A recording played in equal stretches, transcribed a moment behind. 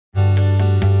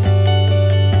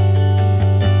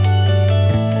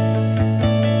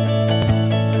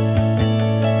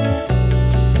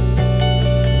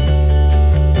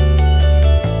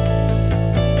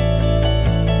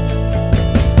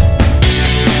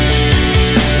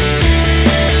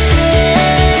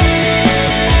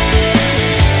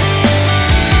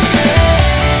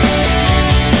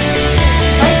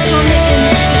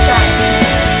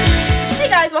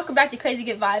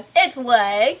crazy good vibe. It's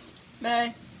Leg,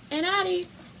 May, and Addie.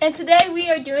 And today we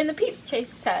are doing the Peeps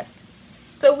Chase test.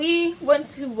 So we went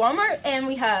to Walmart and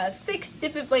we have 6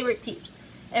 different flavored Peeps.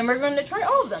 And we're going to try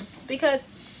all of them because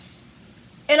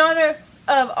in honor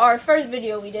of our first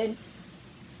video we did,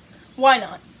 why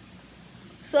not?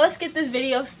 So let's get this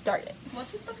video started.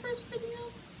 was it the first video?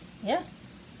 Yeah.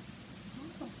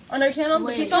 On our channel,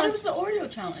 Wait. the I Peep thought it was the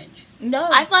Oreo challenge. No.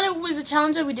 I thought it was a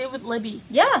challenge that we did with Libby.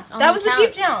 Yeah, On that the was the couch.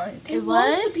 Peep challenge. It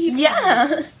was? the Peep Yeah.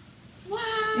 challenge.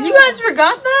 Wow. You guys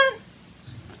forgot that?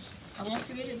 I won't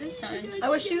forget it this time. I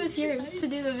wish she was here to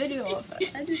do the video with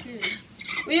us. I do too.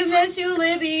 We miss you,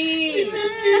 Libby.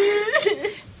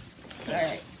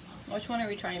 Alright. Which one are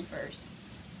we trying first?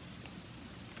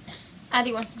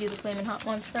 Addie wants to do the flaming hot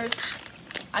ones first.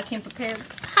 I came prepared.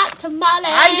 Hot tamale.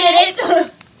 I did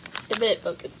it! A bit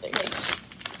focused there.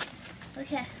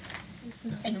 Okay.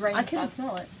 And rain I can sucks.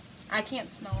 smell it. I can't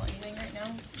smell anything right now.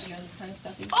 My nose is kind of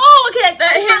stuffy. Oh, okay.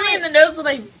 That hit me in the nose when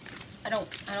I... I don't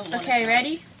want Okay,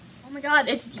 ready? Oh my god,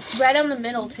 it's red on the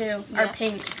middle too. Or Yeah.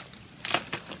 pink.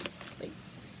 Like,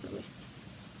 let me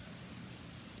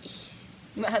see.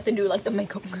 You might have to do like the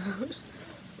makeup girls.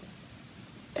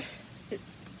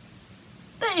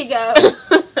 There you go.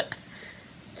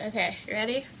 Okay,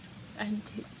 ready?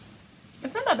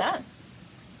 It's not that bad.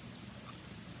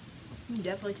 You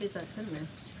definitely taste that cinnamon.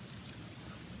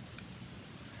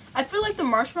 I feel like the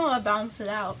marshmallow balanced it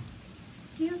out.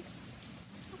 Yeah.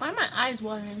 Why are my eyes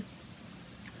watering?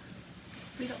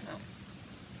 We don't know.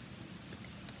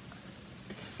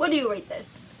 What do you rate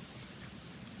this?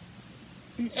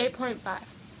 8.5.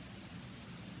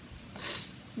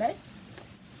 Right?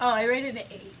 Oh, I rated it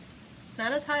 8.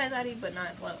 Not as high as Addie, but not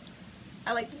as low.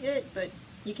 I like it, but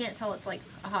you can't tell it's like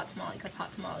a hot tamale because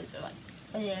hot tamales are like,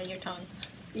 oh yeah, your tongue.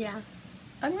 Yeah.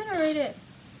 I'm gonna rate it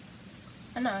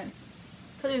a 9.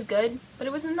 Because it was good, but it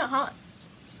wasn't that hot.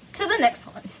 To the next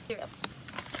one. Here we go.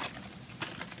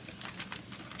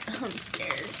 I'm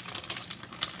scared.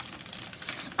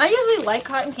 I usually like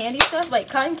cotton candy stuff. Like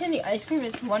cotton candy ice cream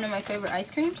is one of my favorite ice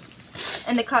creams.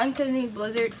 And the cotton candy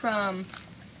blizzard from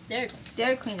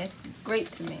Dairy Queen is great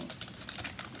to me.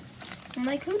 I'm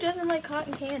like, who doesn't like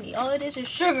cotton candy? All it is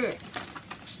sugar.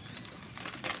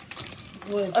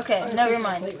 Okay, never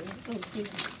mind. Oh,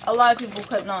 excuse me. A lot of people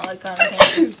could not like cotton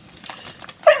candy.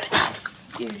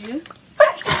 Excuse you.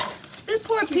 This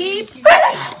poor Peep.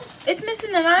 It's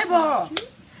missing an eyeball.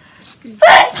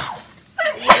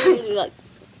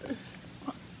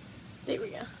 There we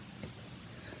go.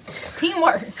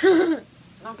 Teamwork.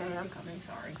 Okay, I'm coming,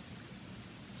 sorry.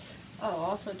 Oh,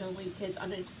 also don't leave kids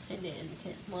unattended in the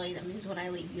tent. Well, that means when I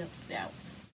leave, you have to get out.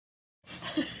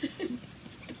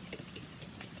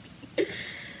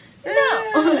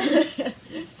 No.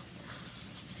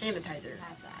 Sanitizer,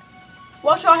 have that.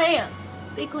 Wash your hands.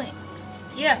 Be clean.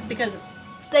 Yeah, because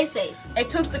Stay safe. it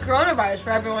took the coronavirus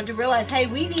for everyone to realize, hey,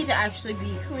 we need to actually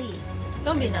be clean.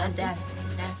 Don't be Not nasty.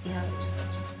 nasty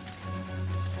hoes.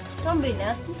 Don't be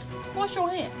nasty. Wash your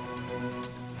hands.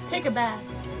 Take a bath.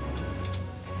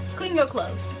 Clean your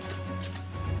clothes.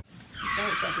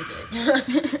 Don't suck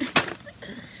it.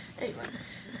 Anyway.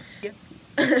 Yep.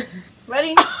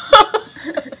 Ready?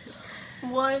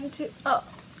 1, 2. Oh.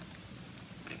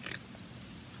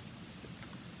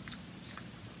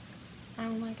 I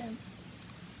don't like it.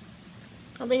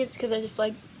 I think it's because I just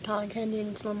like cotton candy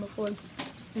and it's normal food.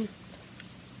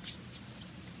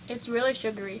 It's really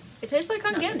sugary. It tastes like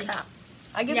cotton Not candy. crap.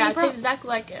 I give Yeah, you it tastes props. exactly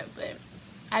like it, but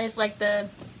I just like the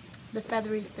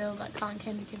feathery feel that cotton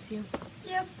candy gives you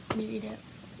Yep. when you eat it.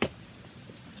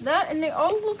 That and they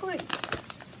all look like.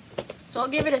 So I'll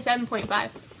give it a 7.5.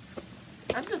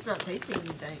 I'm just not tasting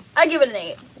anything. I give it an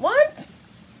 8. What?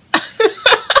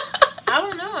 I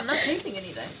don't know. I'm not tasting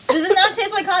anything. Does it not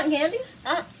taste like cotton candy?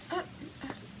 How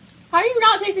are you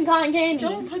not tasting cotton candy?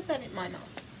 Don't put that in my mouth.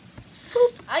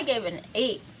 I gave it an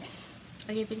 8.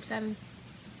 I gave it a 7.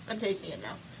 I'm tasting it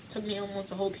now. Took me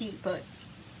almost a whole peep, but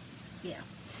yeah.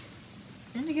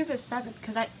 I'm gonna give it a 7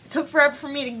 because it took forever for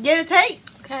me to get a taste.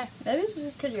 Okay. Maybe it's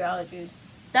just because your allergies.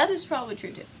 That is probably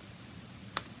true too.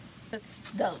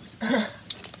 Those.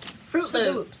 Fruit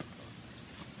Loops.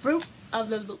 Fruit of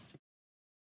the Loop.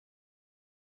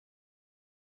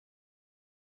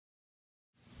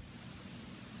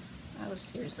 I was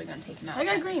seriously gonna take it out. I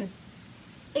got green.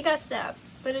 It got stabbed,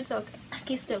 but it's okay.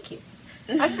 It's still cute.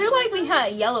 I feel like we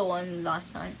had a yellow one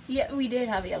last time. Yeah, we did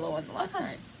have a yellow one the last Okay.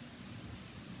 time.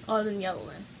 Oh, then yellow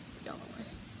one. Yellow one.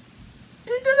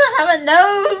 It doesn't have a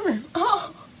nose.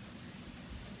 Oh.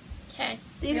 Okay.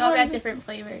 These We all got ones- different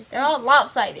flavors. They're all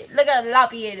lopsided. Look how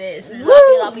loppy it is.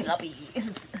 Woo! Loppy.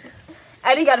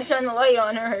 Addie got to shine the light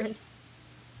on hers.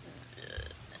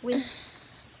 We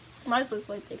Mine looks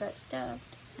like they got stabbed.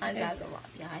 Mine's Okay. has a lot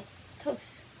behind.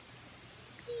 Toast.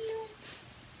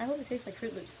 I hope it tastes like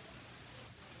Fruit Loops.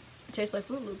 It tastes like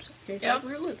Fruit Loops. Tastes Yep. like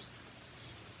Fruit Loops.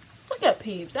 Look at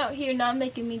Peeps out here not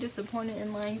making me disappointed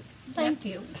in life. Thank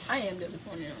you. I am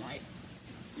disappointed in life.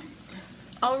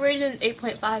 I'll rate it an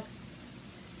 8.5.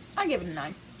 I give it a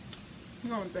 9.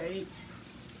 No, great.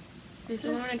 Did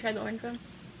someone want to try the orange one?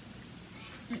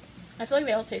 I feel like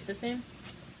they all taste the same.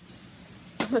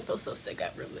 I'm gonna feel so sick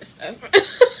after this stuff.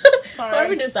 Sorry. Why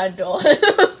we decided to all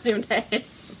same day?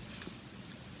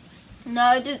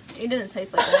 No, it didn't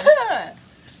taste like that.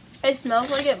 It smells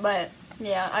like it, but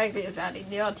yeah, I agree with Addie.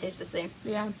 They all taste the same.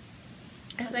 Yeah.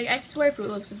 It's like, I swear Fruit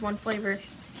Loops is one flavor.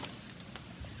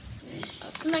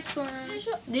 The next one.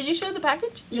 Did you show the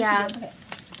package? Yeah. Okay.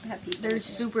 I have pieces. They're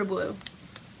super blue.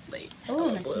 Like, Oh,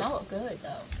 hella they blue. smell good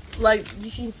though. Like, you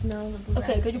should smell the blue.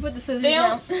 Okay, could you put the scissors They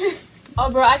down? don't- Oh,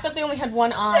 bro, I thought they only had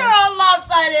one eye. all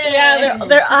lopsided. Yeah,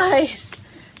 their eyes.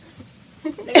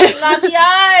 They got floppy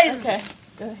eyes. Okay,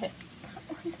 go ahead.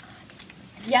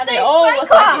 Yeah, they They're all look like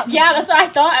Cyclops! it. Yeah, that's what I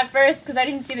thought at first because I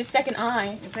didn't see the second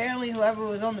eye. Apparently, whoever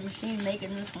was on the machine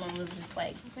making this one was just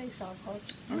like, okay,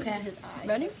 Cyclops. I'm gonna Okay. eat his eye.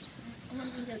 Ready? I'm gonna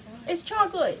eat his eye. It's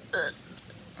chocolate.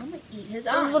 I'm gonna eat his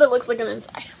This eye. is what it looks like on the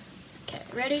inside. Okay,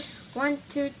 ready? 1,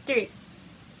 2, 3.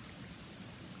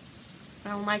 I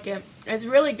don't like it. It's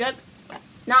really good.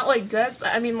 Not like good, but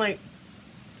I mean like.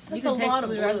 You That's can a taste lot the of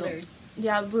blue blue. raspberry.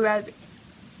 Yeah, blue raspberry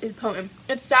is potent.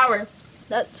 It's sour.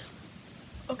 That's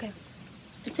okay.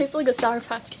 It tastes like a Sour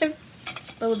Patch Kid,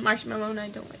 but with marshmallow, and I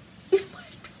don't like.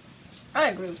 I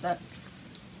agree with that.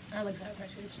 I like Sour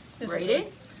Patch Kids. Rate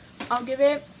it? I'll give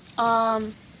it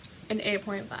an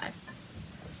 8.5.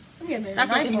 I'm giving it a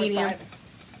That's like a 9.5. medium.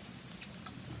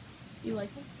 You like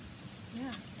it?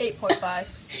 Yeah.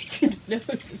 8.5. Your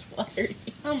nose is watery.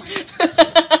 Oh my.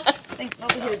 Think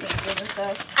over here being good and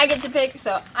stuff. I get to pick,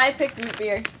 so I picked root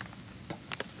beer.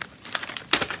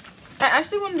 I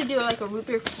actually wanted to do like a root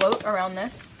beer float around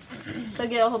this. So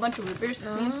get a whole bunch of root beers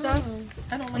and stuff.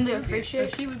 I don't And like do a root fruit beer, so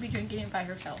shake? she would be drinking it by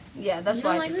herself. Yeah, that's You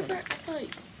why don't I like picked root it. beer? I feel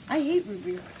like- I hate root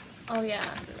beer. Oh yeah.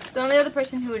 The only other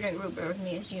person who would drink root beer with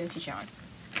me is you and Kishan.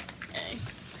 Okay.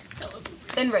 I love root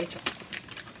beer. Then Rachel.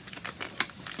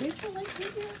 Rachel like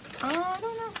root beer? I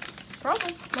don't know.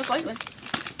 Probably. Most likely.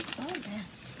 Oh,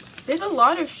 yes. There's a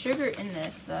lot of sugar in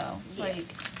this though. Yeah. Like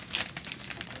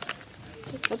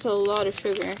that's a lot of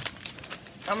sugar.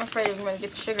 I'm afraid I'm gonna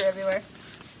get sugar everywhere.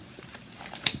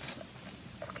 So,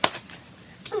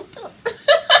 okay.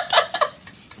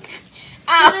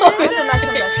 Ow! We have to knock some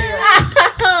of that sugar.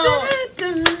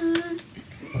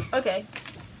 Ow! Okay.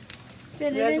 You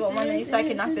guys want one of these so I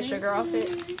can knock the sugar off it?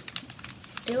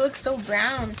 It looks so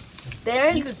brown.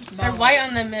 There. You can smell They're white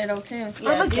on the middle too.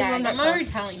 Yeah, I'm a these gag. ones are I'm cool. already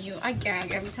telling you. I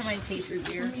gag every time I taste root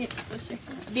beer. Let me get closer.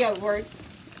 Be at work.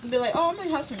 Be like, oh, I'm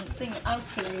gonna have something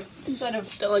else curious. Instead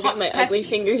of Don't look at my hot ugly Pepsi.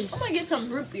 fingers. I'm gonna get some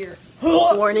root beer.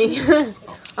 Warning.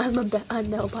 I'm a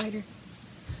nail biter.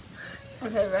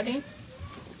 Okay, ready?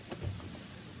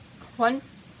 1,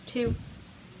 2,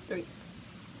 3.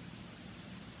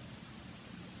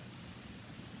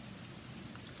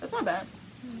 That's not bad.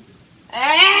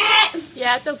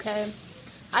 Yeah, it's okay.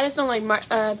 I just don't like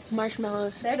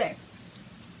marshmallows. They're there.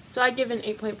 So I'd give it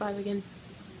an 8.5 again.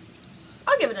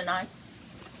 I'll give it a 9.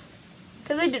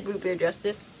 Because they did root beer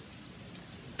justice.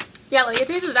 Yeah, like it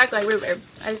tastes exactly like root beer.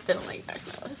 I just didn't like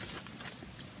marshmallows.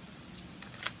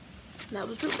 That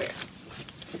was root beer.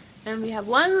 And we have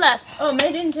one left. Oh,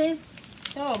 May didn't change.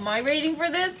 Oh, my rating for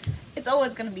this? It's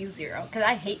always gonna be 0 because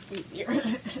I hate root beer.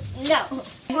 No.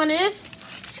 One is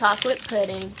chocolate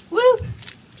pudding. Woo!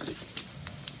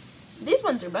 Peeps. These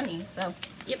ones are bunnies, so.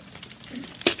 Yep.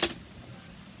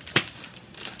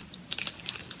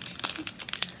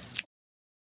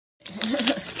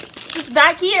 It's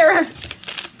back here!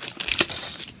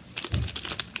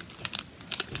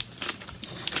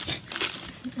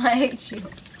 I hate you.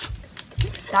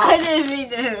 I didn't mean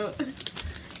to.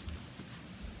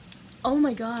 Oh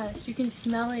my gosh, you can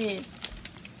smell it.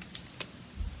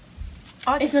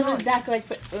 Oh, It smells exactly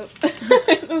like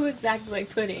it smells exactly like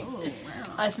pudding. Oh,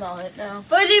 wow. I smell it now.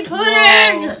 Fudgy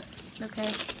pudding! Whoa.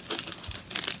 Okay.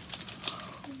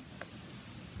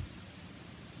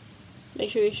 Make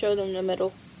sure you show them the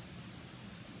middle.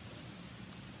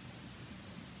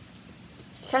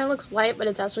 It kind of looks white, but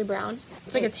it's actually brown.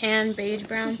 It's like a tan beige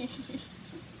brown.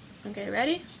 Okay,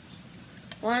 ready?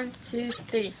 1, 2,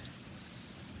 3.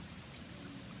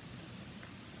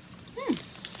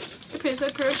 It tastes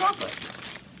like pure chocolate.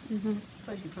 Mm-hmm.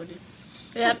 Fudgy pudding.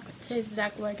 Yep, tastes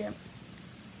exactly like it.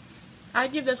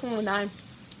 I'd give this one a 9.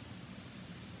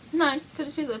 9, because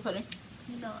it tastes like pudding.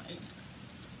 9.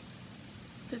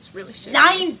 It's really shitty.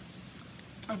 9.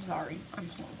 I'm sorry. I'm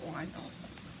horrible. I know.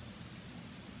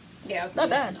 Yeah, Not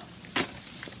bad.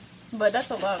 But that's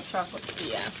a lot of chocolate.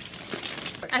 Yeah.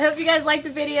 I hope you guys liked the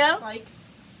video. Like,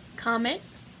 Comment.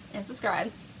 And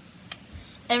subscribe.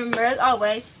 And remember, as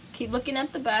always, keep looking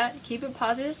at the bat, keep it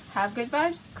positive, have good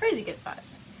vibes, crazy good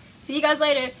vibes. See you guys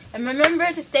later, and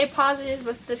remember to stay positive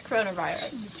with this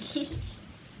coronavirus.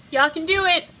 Y'all can do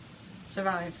it.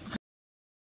 survive.